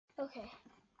Okay.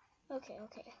 Okay.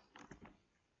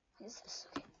 What is this?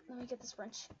 Okay, let me get this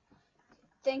wrench.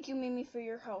 Thank you, Mimi, for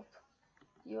your help.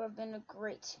 You have been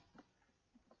great.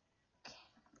 Okay.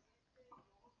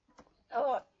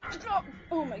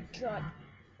 Oh my god.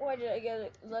 Why did I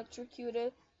get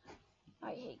electrocuted?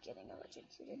 I hate getting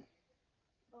electrocuted.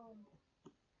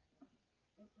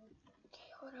 Okay,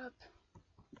 hold up.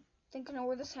 I think I know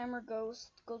where this hammer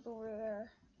goes. It goes over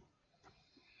there.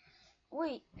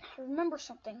 Wait, I remember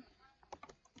something.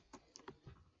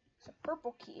 It's a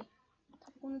purple key.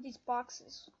 One of these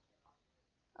boxes.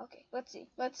 Okay, let's see.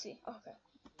 Okay.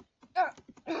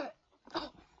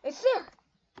 Oh, it's there!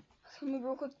 Let me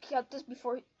real quick get this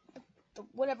before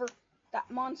whatever that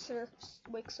monster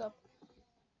wakes up.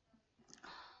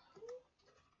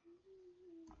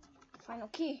 Final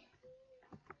key.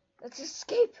 Let's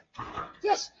escape.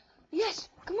 Yes!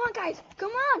 Come on, guys!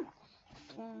 Come on!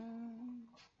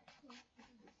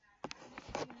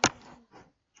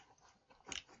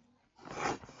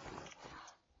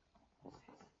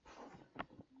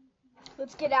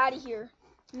 Let's get out of here.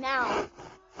 Now.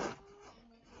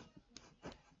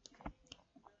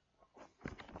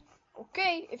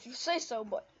 Okay, if you say so,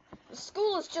 but the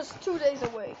school is just 2 days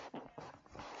away.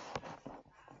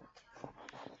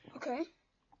 Okay.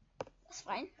 That's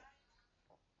fine.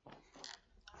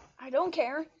 I don't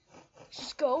care.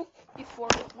 Just go before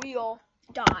we all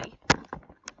die.